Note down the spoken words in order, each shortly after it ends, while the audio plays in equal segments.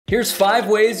Here's 5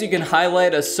 ways you can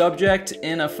highlight a subject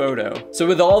in a photo. So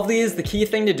with all of these, the key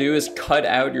thing to do is cut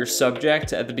out your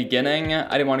subject at the beginning.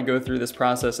 I didn't want to go through this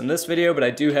process in this video, but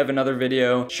I do have another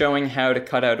video showing how to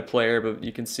cut out a player, but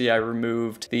you can see I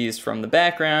removed these from the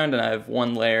background and I have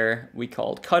one layer we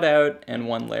called cutout and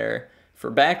one layer for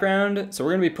background. So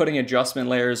we're gonna be putting adjustment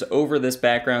layers over this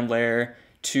background layer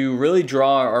to really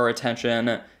draw our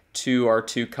attention to our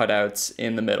 2 cutouts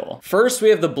in the middle. First, we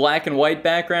have the black and white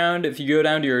background. If you go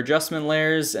down to your adjustment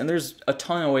layers, and there's a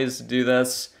ton of ways to do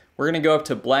this, we're gonna go up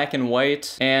to black and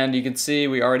white, and you can see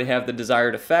we already have the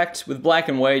desired effect. With black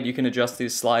and white, you can adjust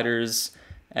these sliders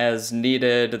as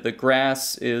needed. The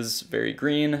grass is very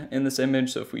green in this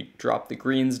image, so if we drop the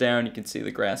greens down, you can see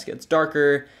the grass gets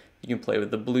darker. You can play with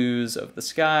the blues of the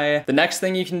sky. The next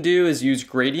thing you can do is use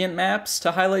gradient maps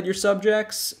to highlight your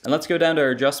subjects. And let's go down to our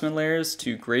adjustment layers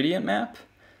to gradient map.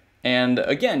 And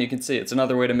again, you can see it's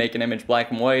another way to make an image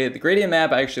black and white. The gradient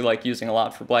map I actually like using a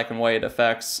lot for black and white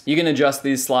effects. You can adjust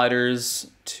these sliders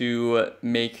to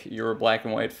make your black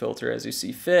and white filter as you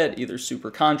see fit, either super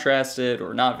contrasted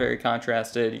or not very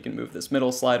contrasted. You can move this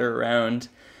middle slider around.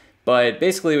 But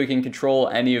basically we can control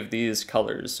any of these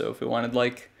colors. So if we wanted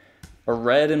like a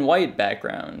red and white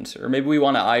background, or maybe we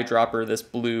want to eyedropper this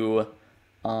blue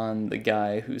on the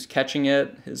guy who's catching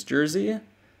it, his jersey.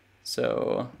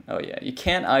 So, oh yeah, you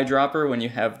can't eyedropper when you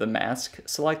have the mask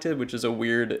selected, which is a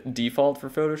weird default for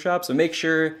Photoshop. So make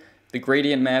sure the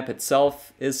gradient map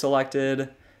itself is selected,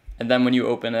 and then when you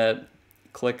open it,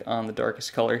 click on the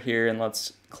darkest color here, and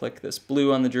let's click this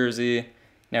blue on the jersey.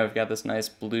 Now we've got this nice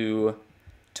blue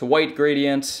to white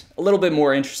gradient, a little bit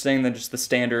more interesting than just the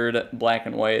standard black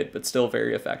and white, but still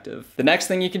very effective. The next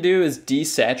thing you can do is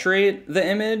desaturate the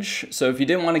image. So if you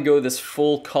didn't want to go this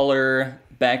full color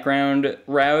background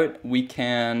route, we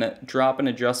can drop an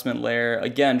adjustment layer,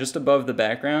 again, just above the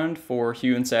background for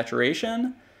hue and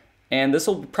saturation. And this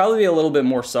will probably be a little bit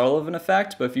more subtle of an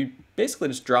effect, but if you basically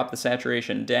just drop the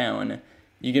saturation down,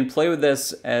 you can play with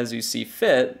this as you see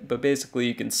fit, but basically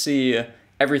you can see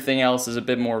everything else is a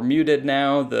bit more muted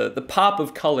now. The pop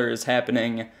of color is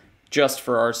happening just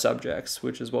for our subjects,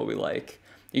 which is what we like.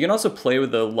 You can also play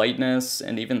with the lightness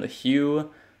and even the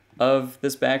hue of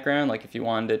this background, like if you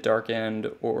wanted it darkened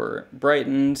or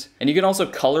brightened. And you can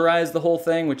also colorize the whole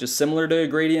thing, which is similar to a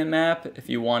gradient map. If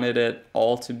you wanted it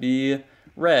all to be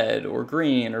red or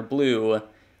green or blue,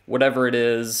 whatever it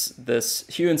is, this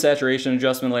hue and saturation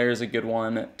adjustment layer is a good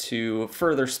one to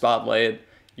further spotlight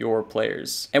your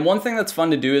players. And one thing that's fun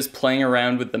to do is playing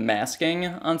around with the masking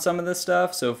on some of this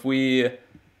stuff. So if we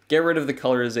get rid of the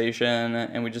colorization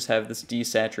and we just have this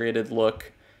desaturated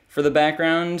look for the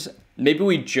background, maybe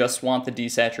we just want the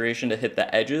desaturation to hit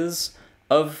the edges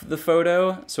of the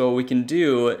photo. So what we can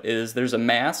do is there's a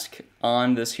mask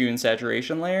on this hue and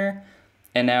saturation layer.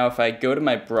 And now if I go to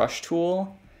my brush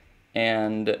tool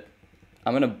and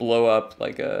I'm gonna blow up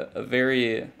like a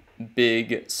very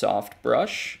big soft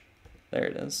brush. There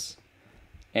it is.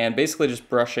 And basically just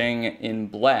brushing in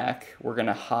black, we're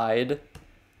gonna hide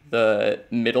the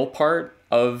middle part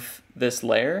of this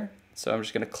layer. So I'm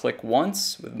just gonna click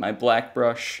once with my black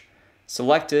brush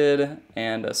selected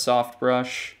and a soft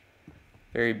brush,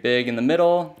 very big in the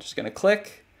middle, just gonna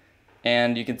click.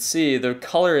 And you can see the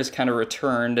color is kind of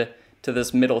returned to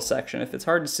this middle section. If it's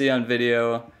hard to see on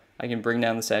video, I can bring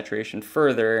down the saturation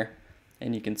further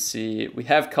and you can see we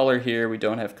have color here, we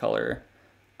don't have color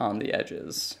on the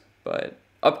edges, but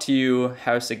up to you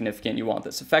how significant you want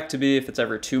this effect to be. If it's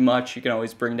ever too much, you can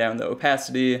always bring down the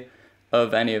opacity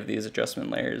of any of these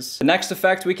adjustment layers. The next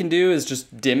effect we can do is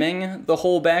just dimming the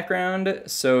whole background.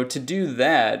 So to do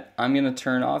that, I'm gonna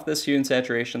turn off this hue and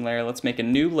saturation layer. Let's make a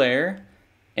new layer,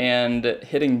 and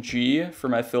hitting G for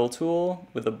my fill tool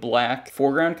with a black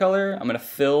foreground color, I'm gonna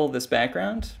fill this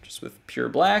background just with pure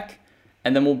black,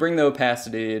 and then we'll bring the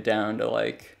opacity down to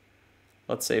like,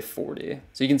 let's say 40.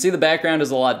 So you can see the background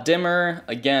is a lot dimmer.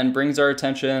 Again, brings our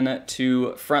attention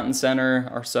to front and center,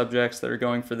 our subjects that are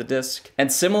going for the disc.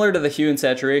 And similar to the hue and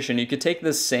saturation, you could take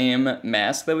this same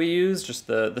mask that we use, just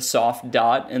the soft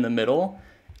dot in the middle,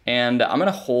 and I'm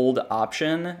gonna hold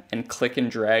Option and click and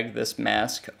drag this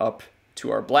mask up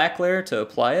to our black layer to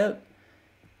apply it.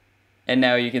 And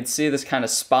now you can see this kind of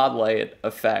spotlight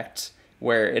effect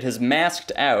where it has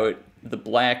masked out the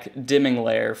black dimming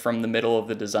layer from the middle of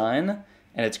the design,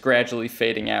 and it's gradually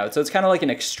fading out. So it's kind of like an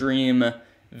extreme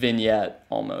vignette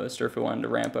almost, or if we wanted to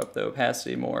ramp up the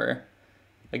opacity more,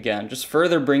 again, just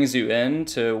further brings you in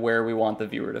to where we want the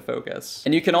viewer to focus.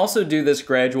 And you can also do this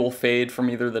gradual fade from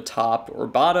either the top or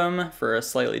bottom for a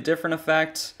slightly different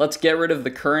effect. Let's get rid of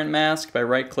the current mask by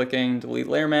right-clicking, delete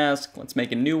layer mask. Let's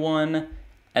make a new one.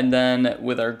 And then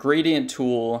with our gradient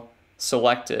tool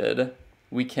selected,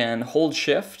 we can hold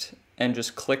shift and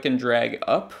just click and drag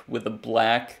up with a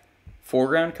black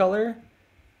foreground color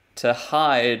to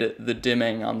hide the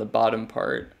dimming on the bottom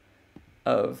part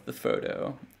of the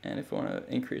photo. And if we want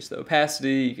to increase the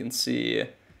opacity, you can see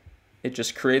it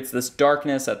just creates this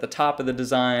darkness at the top of the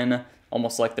design,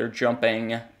 almost like they're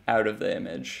jumping out of the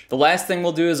image. The last thing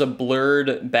we'll do is a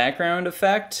blurred background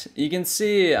effect. You can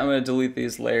see, I'm going to delete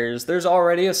these layers. There's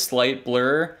already a slight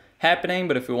blur happening,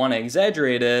 but if we want to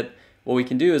exaggerate it, what we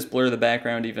can do is blur the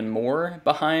background even more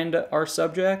behind our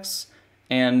subjects.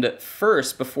 And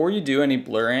first, before you do any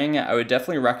blurring, I would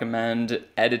definitely recommend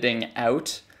editing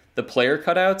out the player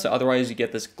cutouts, otherwise you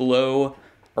get this glow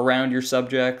around your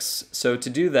subjects. So to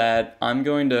do that, I'm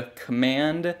going to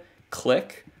command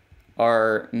click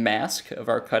our mask of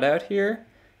our cutout here,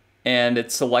 and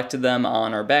it selected them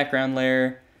on our background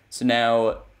layer. So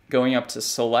now going up to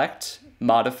select,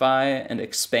 modify, and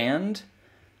expand,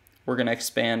 we're going to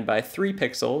expand by 3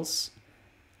 pixels,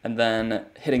 and then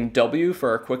hitting W for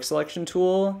our quick selection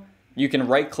tool, you can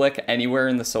right click anywhere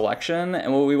in the selection,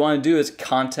 and what we want to do is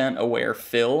content aware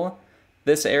fill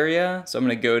this area. So I'm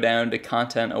going to go down to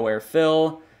content aware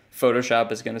fill.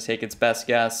 Photoshop is going to take its best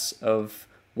guess of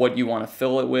what you want to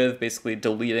fill it with, basically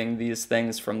deleting these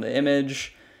things from the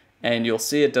image, and you'll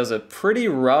see it does a pretty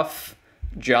rough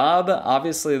job.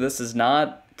 Obviously this is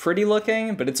not pretty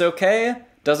looking, but it's okay.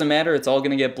 Doesn't matter, it's all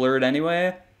going to get blurred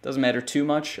anyway. Doesn't matter too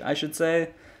much, I should say.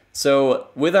 So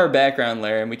with our background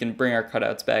layer, and we can bring our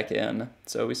cutouts back in,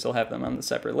 so we still have them on the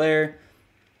separate layer.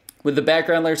 With the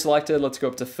background layer selected, let's go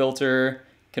up to filter,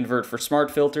 convert for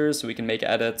smart filters so we can make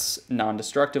edits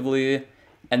non-destructively.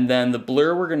 And then the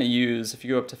blur we're going to use, if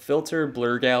you go up to filter,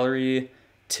 blur gallery,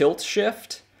 tilt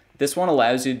shift, this one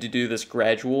allows you to do this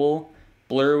gradual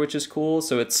blur, which is cool.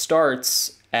 So it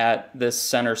starts at this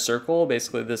center circle.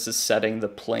 Basically, this is setting the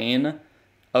plane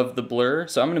of the blur.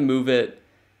 So I'm going to move it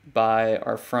by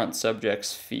our front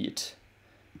subject's feet.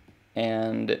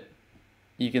 And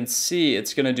you can see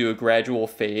it's going to do a gradual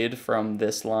fade from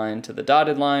this line to the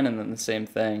dotted line, and then the same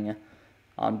thing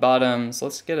on bottom. So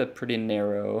let's get a pretty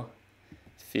narrow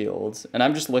field. And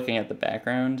I'm just looking at the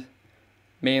background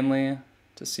mainly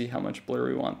to see how much blur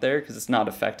we want there, because it's not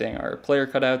affecting our player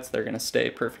cutouts. They're going to stay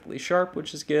perfectly sharp,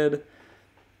 which is good.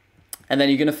 And then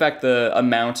you can affect the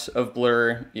amount of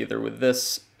blur either with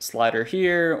this slider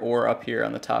here or up here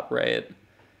on the top right.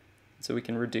 So we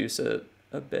can reduce it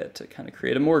a bit to kind of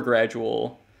create a more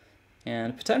gradual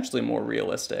and potentially more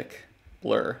realistic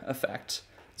blur effect.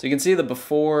 So you can see the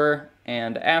before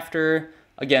and after.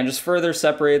 Again, just further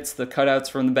separates the cutouts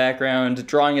from the background,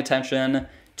 drawing attention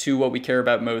to what we care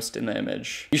about most in the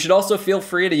image. You should also feel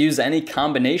free to use any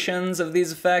combinations of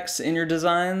these effects in your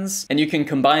designs, and you can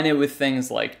combine it with things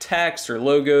like text or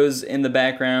logos in the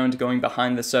background going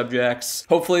behind the subjects.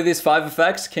 Hopefully these 5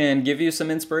 effects can give you some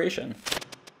inspiration.